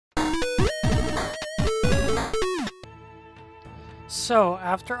So,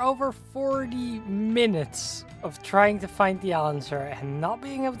 after over 40 minutes of trying to find the answer and not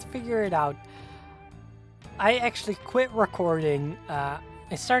being able to figure it out, I actually quit recording. I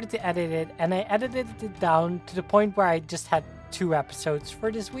started to edit it, and I edited it down to the point where I just had 2 episodes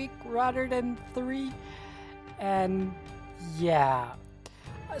for this week rather than 3. And yeah.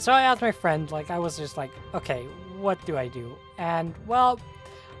 So I asked my friend, I was just like, okay, what do I do? And well,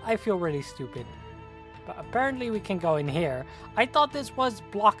 I feel really stupid. But apparently we can go in here. I thought this was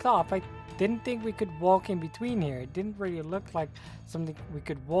blocked off. I didn't think we could walk in between here. It didn't really look like something we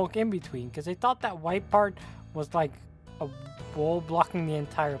could walk in between, because I thought that white part was like a wall blocking the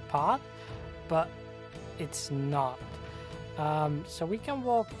entire path, but it's not. So we can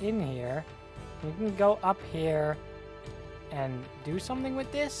walk in here. We can go up here and do something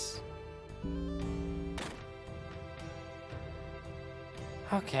with this.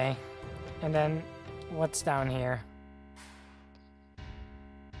 Okay, and then what's down here?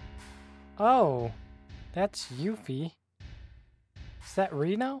 Oh, that's Yuffie. Is that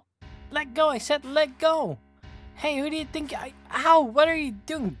Reno? Let go, I said let go! Hey, who do you think Ow, what are you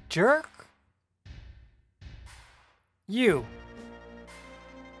doing, jerk? You.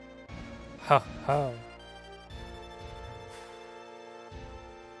 Ho ho.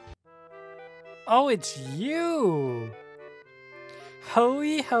 Oh, it's you!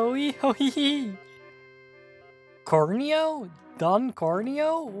 Hoey, hoey, hoey! Corneo? Don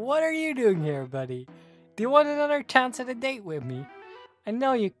Corneo? What are you doing here, buddy? Do you want another chance at a date with me? I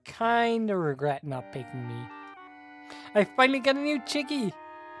know you kinda regret not picking me. I finally got a new chickie!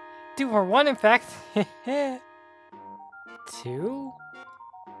 2 for 1, in fact. 2?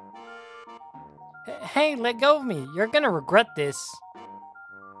 Hey, let go of me. You're gonna regret this.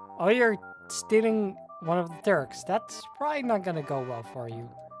 Oh, you're stealing one of the Turks. That's probably not gonna go well for you.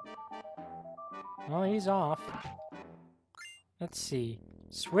 Oh, he's off. Let's see.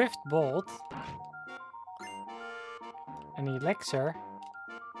 Swift Bolt. An elixir.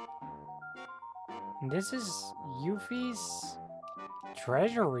 And this is Yuffie's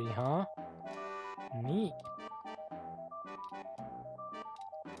treasury, huh? Neat.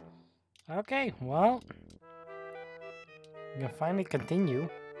 Okay, well, we can finally continue.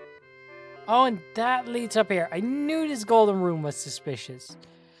 Oh, and that leads up here. I knew this golden room was suspicious.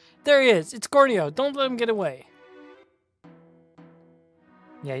 There he is. It's Corneo. Don't let him get away.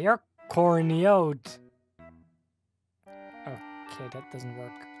 Yeah, you're corneoed. Okay, that doesn't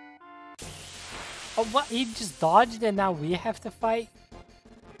work. Oh, what? He just dodged and now we have to fight?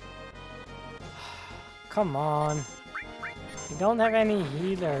 Come on. We don't have any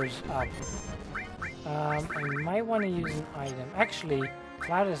healers up. I might want to use an item. Actually,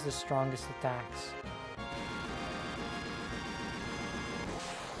 Cloud has the strongest attacks.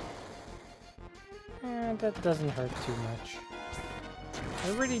 That doesn't hurt too much. I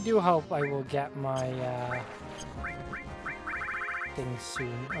really do hope I will get my thing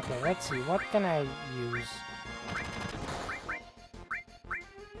soon. Okay, let's see. What can I use?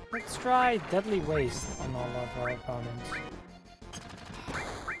 Let's try Deadly Waste on all of our opponents.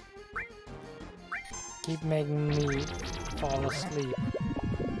 Keep making me fall asleep.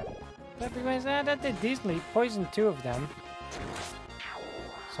 But because that did decently. Poisoned 2 of them.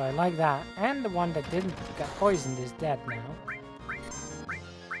 So I like that. And the one that didn't get poisoned is dead now.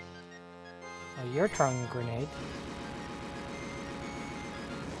 Oh, you're throwing a grenade.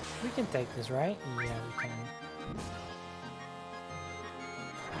 We can take this, right? Yeah, we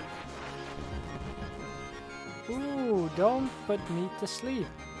can. Ooh, don't put me to sleep.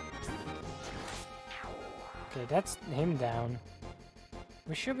 Okay, that's him down.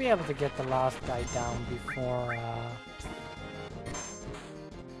 We should be able to get the last guy down before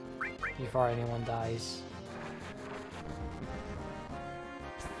anyone dies.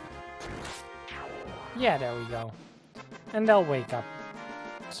 Yeah, there we go. And they'll wake up.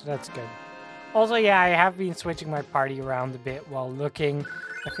 So that's good. Also, yeah, I have been switching my party around a bit while looking.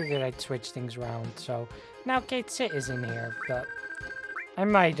 I figured I'd switch things around. So now Kate Sit is in here, but I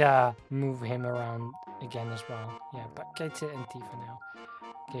might move him around again as well. Yeah, but Kate Sit and Tifa now.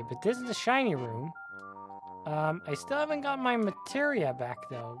 Okay, but this is the shiny room. I still haven't got my materia back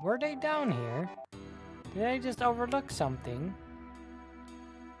though. Were they down here? Did I just overlook something?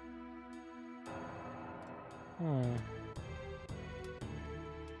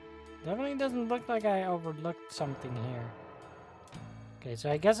 Definitely doesn't look like I overlooked something here. Okay,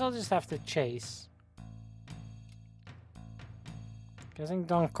 so I guess I'll just have to chase. Guessing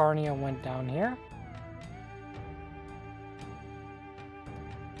Don Corneo went down here.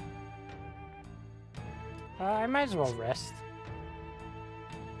 I might as well rest.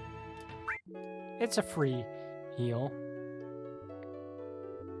 It's a free heal.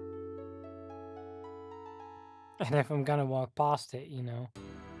 And if I'm gonna walk past it, you know.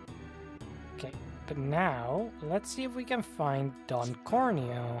 Okay, but now, let's see if we can find Don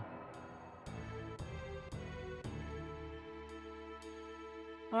Corneo.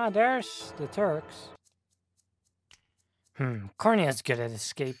 Ah, there's the Turks. Corneo's good at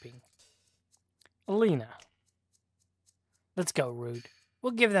escaping. Alina. Let's go, Rude.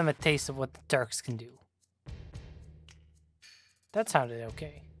 We'll give them a taste of what the Turks can do. That sounded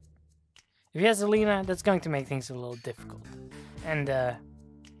okay. If he has Alina, that's going to make things a little difficult. And,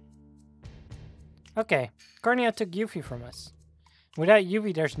 okay, Corneo took Yuffie from us. Without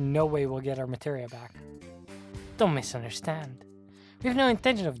Yuffie, there's no way we'll get our materia back. Don't misunderstand. We have no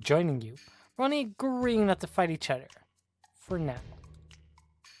intention of joining you. We're only agreeing not to fight each other. For now.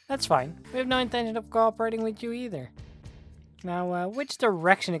 That's fine. We have no intention of cooperating with you either. Now, which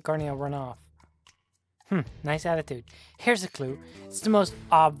direction did Corneo run off? Nice attitude. Here's a clue. It's the most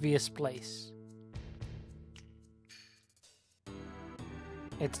obvious place.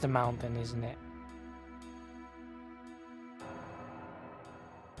 It's the mountain, isn't it?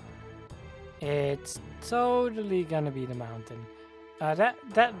 It's totally gonna be the mountain.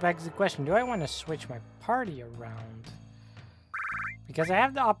 That begs the question, do I want to switch my party around? Because I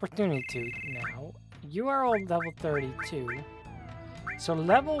have the opportunity to now. You are all level 32. So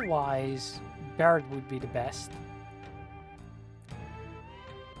level-wise, Barret would be the best.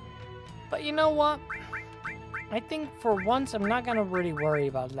 But you know what? I think for once I'm not gonna really worry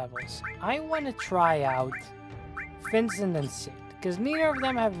about levels. I want to try out Vincent and Sid. Because neither of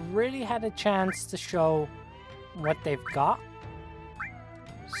them have really had a chance to show what they've got.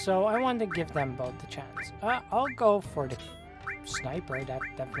 So I want to give them both the chance. I'll go for the sniper. That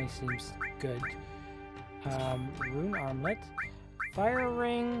definitely seems good. Rune armlet. Fire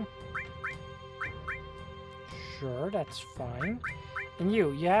ring. Sure, that's fine. And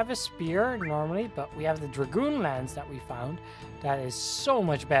you have a spear normally, but we have the Dragoon lance that we found. That is so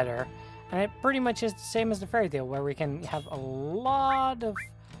much better. And it pretty much is the same as the fairy tale, where we can have a lot of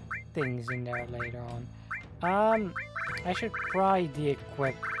things in there later on. I should probably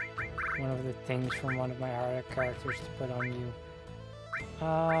de-equip one of the things from one of my other characters to put on you.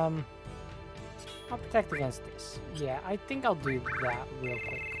 I'll protect against this. Yeah, I think I'll do that real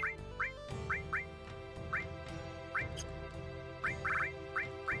quick.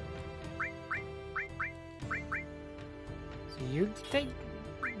 So you take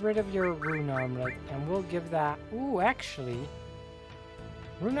rid of your rune armlet, and we'll give that... Ooh, actually,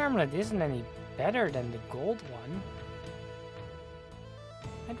 rune armlet isn't any better than the gold one.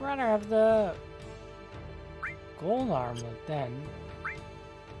 I'd rather have the gold armlet then.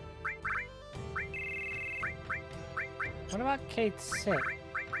 What about Kate Sit?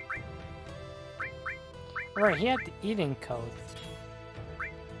 Right, he had the eating code.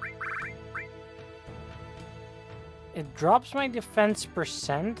 It drops my defense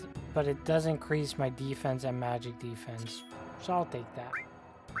 %, but it does increase my defense and magic defense. So I'll take that.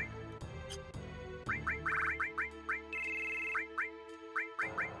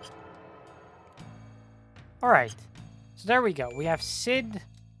 Alright. So there we go. We have Sid,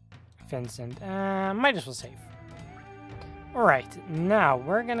 Vincent. Might as well save. Alright, now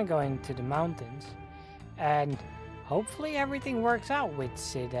we're gonna go into the mountains. And hopefully everything works out with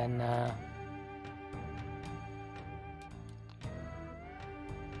Sid and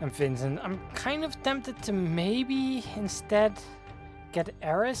Vincent. I'm kind of tempted to maybe instead get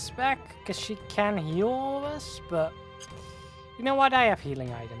Eris back, because she can heal all of us, but you know what? I have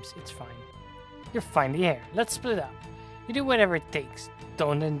healing items. It's fine. You're finally here. Let's split up. You do whatever it takes.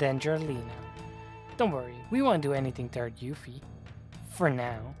 Don't endanger Lena. Don't worry. We won't do anything to hurt Yuffie. For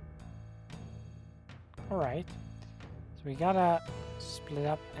now. Alright. So we gotta split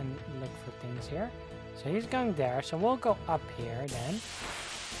up and look for things here. So he's going there. So we'll go up here then.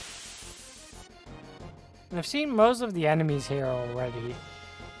 And I've seen most of the enemies here already.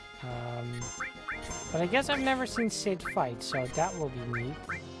 But I guess I've never seen Sid fight, so that will be neat.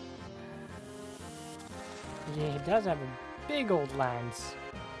 Yeah, he does have a big old lance.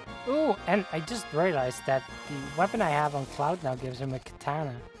 Ooh, and I just realized that the weapon I have on Cloud now gives him a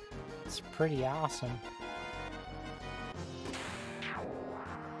katana. It's pretty awesome.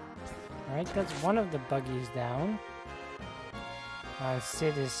 Alright, that's one of the buggies down.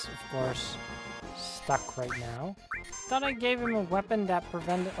 Sid is, of course, stuck right now. Thought I gave him a weapon that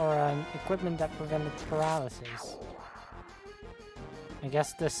prevented, or an equipment that prevented paralysis. I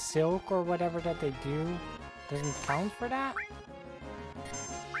guess the silk or whatever that they do doesn't count for that?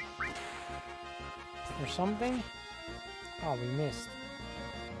 Or something? Oh, we missed.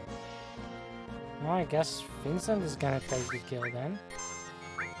 Well, I guess Vincent is gonna take the kill then.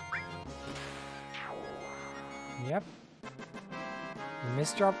 Yep. You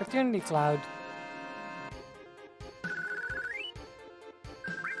missed your opportunity, Cloud.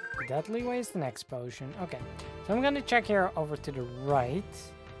 Deadly waste the next potion. Okay. So I'm gonna check here over to the right.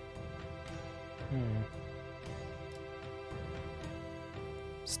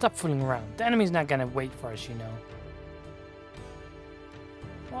 Stop fooling around. The enemy's not gonna wait for us, you know.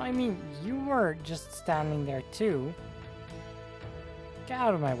 Well, I mean, you were just standing there too. Get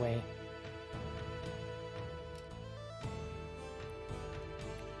out of my way.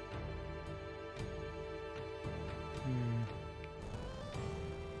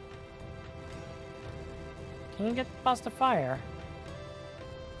 Can you get past the fire?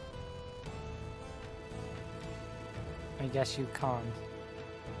 I guess you can't.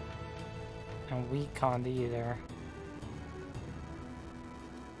 And we can't either.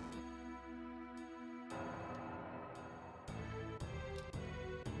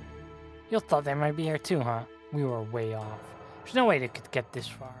 You thought they might be here too, huh? We were way off. There's no way they could get this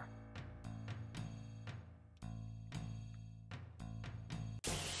far.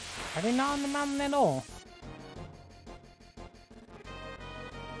 Are they not on the mountain at all?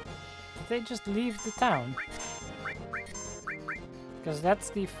 Did they just leave the town? Because that's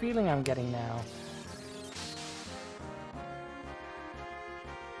the feeling I'm getting now.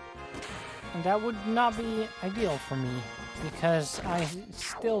 And that would not be ideal for me, because I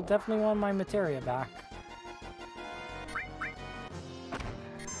still definitely want my materia back.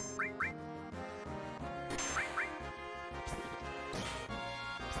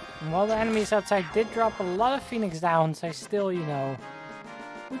 And while the enemies outside did drop a lot of Phoenix Downs, I still, you know,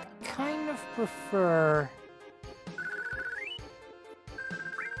 would kind of prefer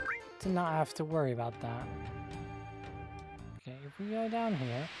to not have to worry about that. Okay, if we go down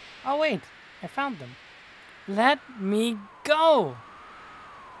here... Oh wait, I found them. Let me go!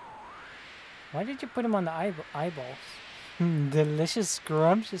 Why did you put them on the eyeballs? Delicious,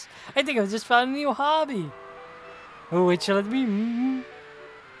 scrumptious. I think I've just found a new hobby. Oh, which shall it be?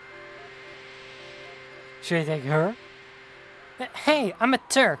 Should I take her? Hey, I'm a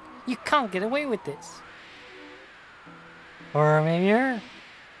Turk. You can't get away with this. Or maybe her.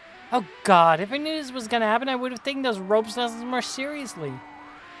 Oh god, if I knew this was gonna happen, I would have taken those ropes lessons more seriously.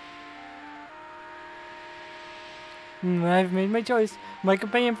 I've made my choice. My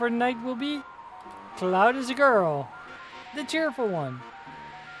companion for the night will be... Cloud is a girl. The cheerful one.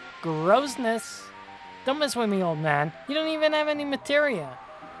 Grossness. Don't mess with me, old man. You don't even have any materia.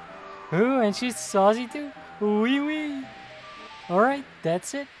 Ooh, and she's saucy too. Wee wee. Alright,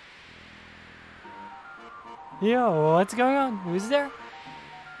 that's it. Yo, what's going on? Who's there?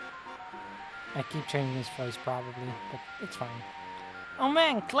 I keep changing his voice probably, but it's fine. Oh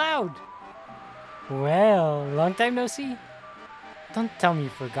man, Cloud! Well, long time no see. Don't tell me you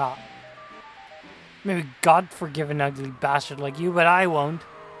forgot. Maybe God forgive an ugly bastard like you, but I won't.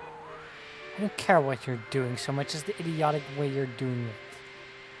 I don't care what you're doing so much as the idiotic way you're doing it.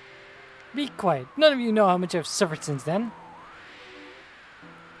 Be quiet. None of you know how much I've suffered since then.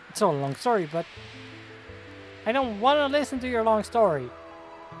 It's all a long story, but I don't want to listen to your long story.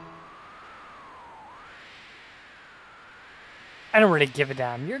 I don't really give a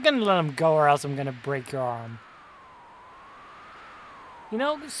damn. You're gonna let him go or else I'm gonna break your arm. You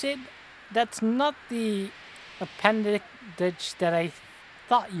know, Sid, that's not the appendage that I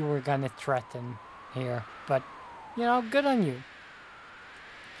thought you were gonna threaten here. But, you know, good on you.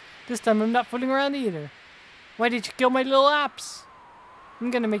 This time I'm not fooling around either. Why did you kill my little apps?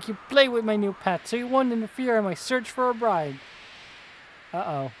 I'm gonna make you play with my new pet so you won't interfere in my search for a bride.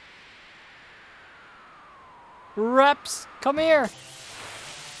 Uh-oh. Reps, come here!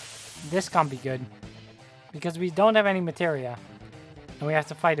 This can't be good. Because we don't have any materia. And we have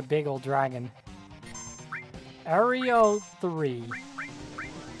to fight a big old dragon. Aereo 3.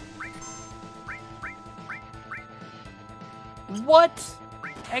 What?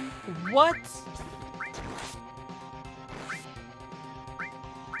 What?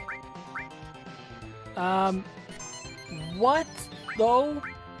 What though?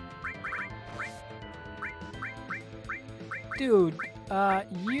 Dude,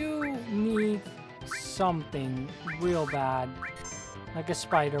 you need something real bad. Like a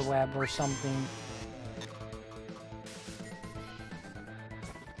spider web or something.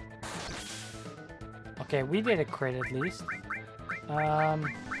 Okay, we did a crit at least. You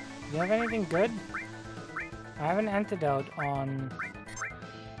have anything good? I have an antidote on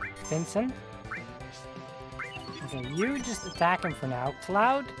Vincent. Okay, you just attack him for now.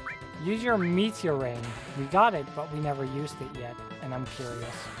 Cloud, use your meteor rain. We got it, but we never used it yet, and I'm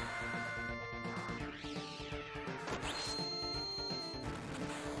curious.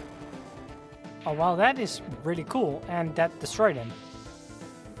 Oh, well, that is really cool. And that destroyed him.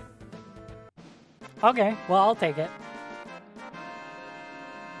 Okay, well, I'll take it.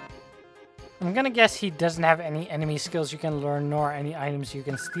 I'm gonna guess he doesn't have any enemy skills you can learn, nor any items you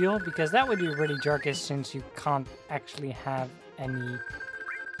can steal, because that would be really jerkish since you can't actually have any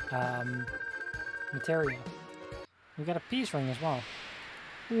material. We got a peace ring as well.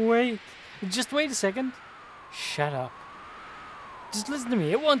 Wait, just wait a second. Shut up. Just listen to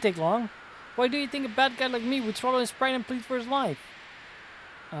me, it won't take long. Why do you think a bad guy like me would swallow his pride and plead for his life?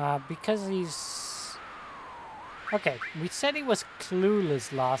 Because he's... Okay, we said he was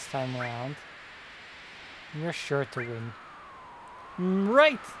clueless last time around. You're sure to win.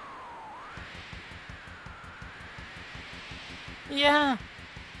 Right! Yeah!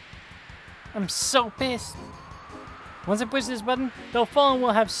 I'm so pissed. Once I push this button, they'll fall and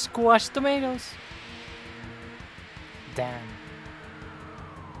we'll have squashed tomatoes. Damn.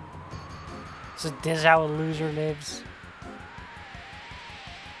 So this is how a loser lives.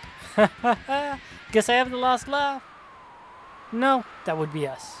 Guess I have the last laugh. No, that would be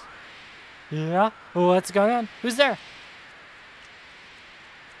us. Yeah? What's going on? Who's there?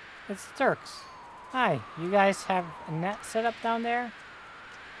 It's the Turks. Hi, you guys have a net set up down there?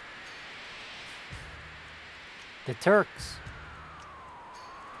 The Turks.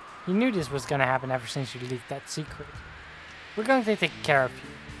 You knew this was gonna happen ever since you leaked that secret. We're going to take care of you.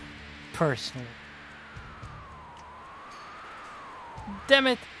 Personally. Damn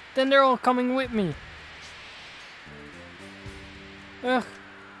it! Then they're all coming with me. Ugh.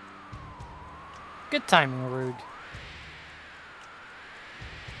 Good timing, Rude.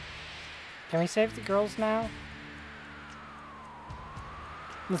 Can we save the girls now?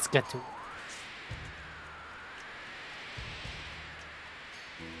 Let's get to it.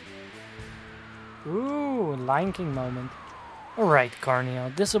 Ooh, Lion King moment. Alright,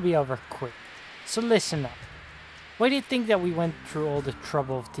 Carnio, this'll be over quick. So listen up. Why do you think that we went through all the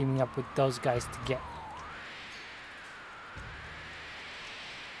trouble of teaming up with those guys to get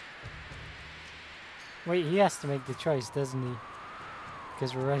you? Wait, he has to make the choice, doesn't he?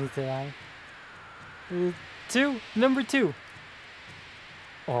 Because we're ready to die. Number two.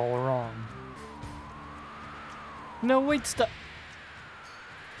 All wrong. No, wait, stop.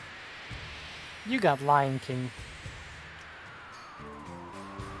 You got Lion King.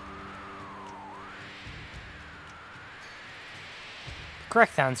 The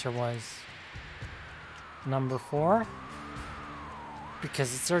correct answer was number 4.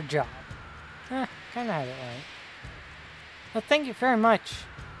 Because it's our job. Kinda had it right. Well, thank you very much.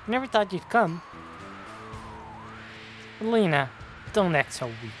 Never thought you'd come. Lena, don't act so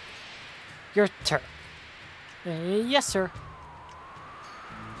weak. You're a Turk. Yes, sir.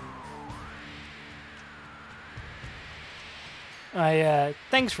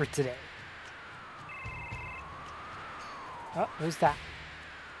 Thanks for today. Oh, who's that?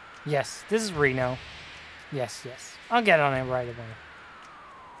 Yes, this is Reno. Yes. I'll get on it right away.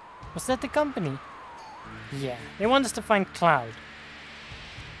 Was that the company? Yeah, they want us to find Cloud.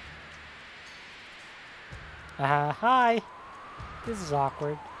 Hi. This is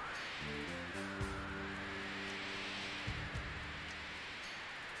awkward.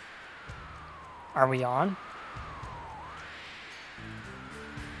 Are we on?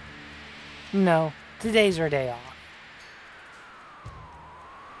 No, today's our day off.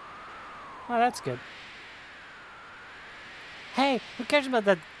 Oh, that's good. Hey, who cares about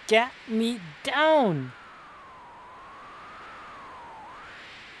that? Get me down!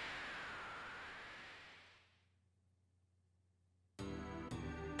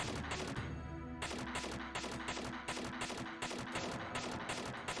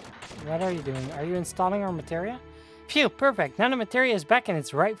 What are you doing? Are you installing our materia? Phew, perfect. Now the materia is back in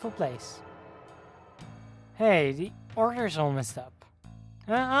its rightful place. Hey, the order's all messed up.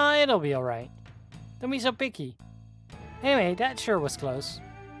 It'll be alright. Don't be so picky. Anyway, that sure was close.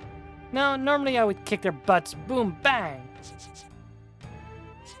 No, normally I would kick their butts. Boom, bang!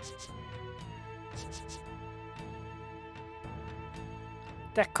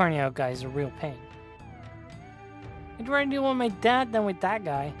 That Carnio guy is a real pain. I'd rather deal with my dad than with that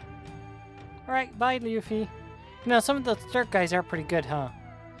guy. Alright, bye, Yuffie. You know, some of those Turk guys are pretty good, huh?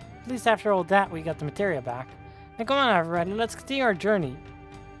 At least after all that, we got the materia back. Now come on, everybody, let's continue our journey.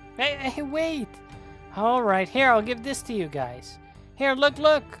 Hey, wait! Alright, here, I'll give this to you guys. Here,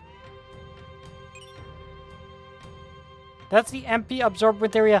 look! That's the MP absorbed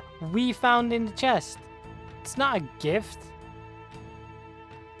materia we found in the chest. It's not a gift.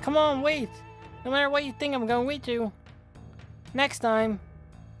 Come on, wait! No matter what you think, I'm going with you. Next time.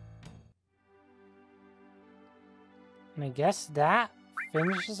 And I guess that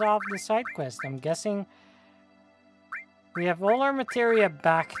finishes off the side quest. I'm guessing we have all our materia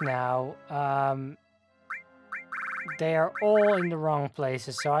back now. They are all in the wrong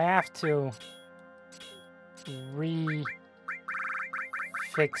places, so I have to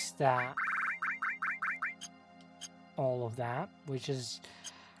fix that. All of that, which is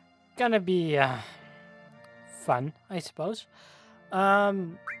gonna be fun, I suppose.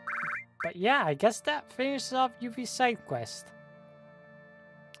 But yeah, I guess that finishes off Yuffie's side quest.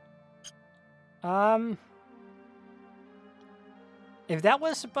 If that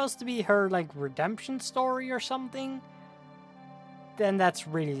was supposed to be her, like, redemption story or something, then that's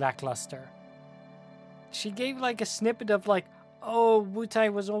really lackluster. She gave, like, a snippet of, like, oh,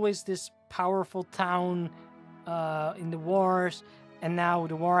 Wutai was always this powerful town in the wars, and now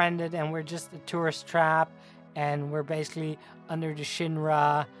the war ended and we're just a tourist trap, and we're basically under the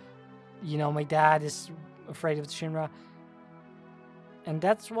Shinra. You know, my dad is afraid of the Shinra. And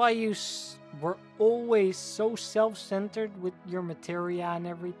that's why you were always so self-centered with your materia and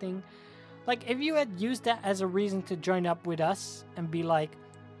everything. Like, if you had used that as a reason to join up with us and be like,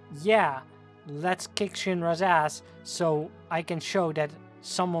 yeah, let's kick Shinra's ass so I can show that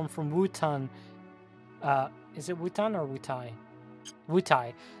someone from Wutan, is it Wutan or Wutai?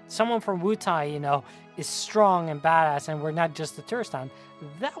 Wutai. Someone from Wutai, you know, is strong and badass and we're not just a tourist town.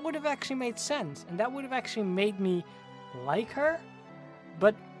 That would have actually made sense. And that would have actually made me like her.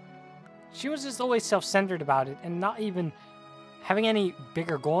 But she was just always self-centered about it and not even having any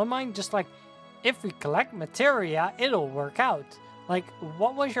bigger goal in mind. Just like, if we collect materia, it'll work out. Like,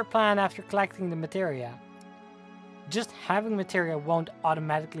 what was your plan after collecting the materia? Just having materia won't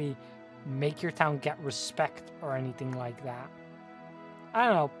automatically make your town get respect or anything like that. I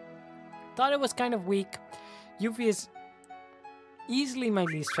don't know. Thought it was kind of weak. Yuffie is easily my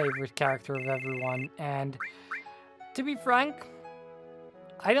least favorite character of everyone. And to be frank,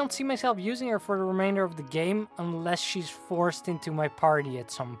 I don't see myself using her for the remainder of the game unless she's forced into my party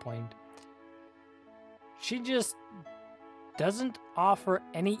at some point. She just doesn't offer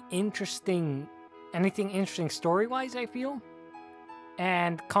anything interesting story-wise, I feel.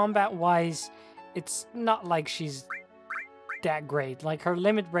 And combat-wise, it's not like she's that great. Like, her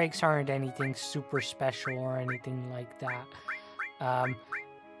limit breaks aren't anything super special or anything like that.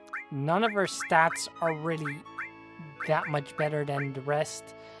 None of her stats are really that much better than the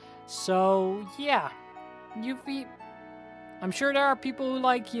rest. So, yeah. Yuffie, I'm sure there are people who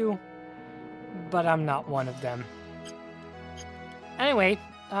like you, but I'm not one of them. Anyway,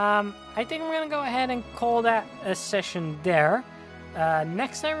 I think I'm gonna go ahead and call that a session there.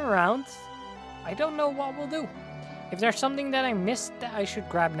 Next time around, I don't know what we'll do. If there's something that I missed that I should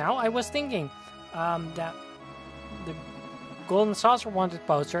grab now, I was thinking that the Golden Saucer Wanted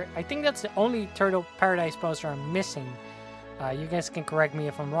poster, I think that's the only Turtle Paradise poster I'm missing. You guys can correct me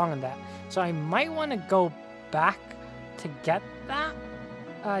if I'm wrong on that. So I might want to go back to get that,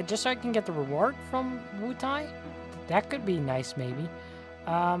 just so I can get the reward from Wutai. That could be nice, maybe.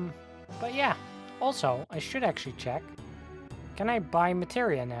 But yeah, also, I should actually check. Can I buy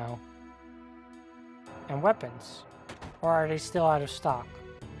materia now? And weapons? Or are they still out of stock?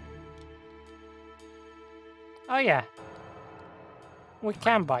 Oh yeah. We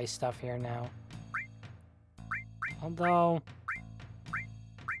can buy stuff here now. Although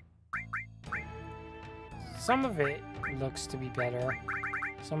some of it looks to be better.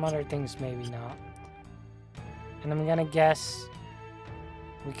 Some other things maybe not. And I'm gonna guess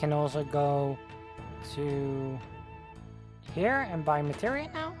we can also go to here and buy materia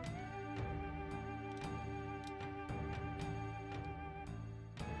now?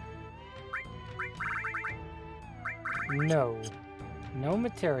 No. No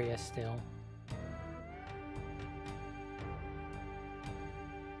materia still.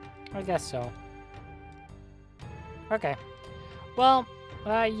 I guess so. Okay. Well,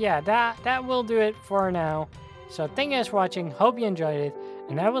 yeah, that will do it for now. So thank you guys for watching. Hope you enjoyed it.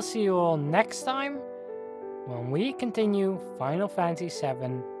 And I will see you all next time when we continue Final Fantasy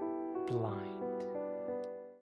VII Blind.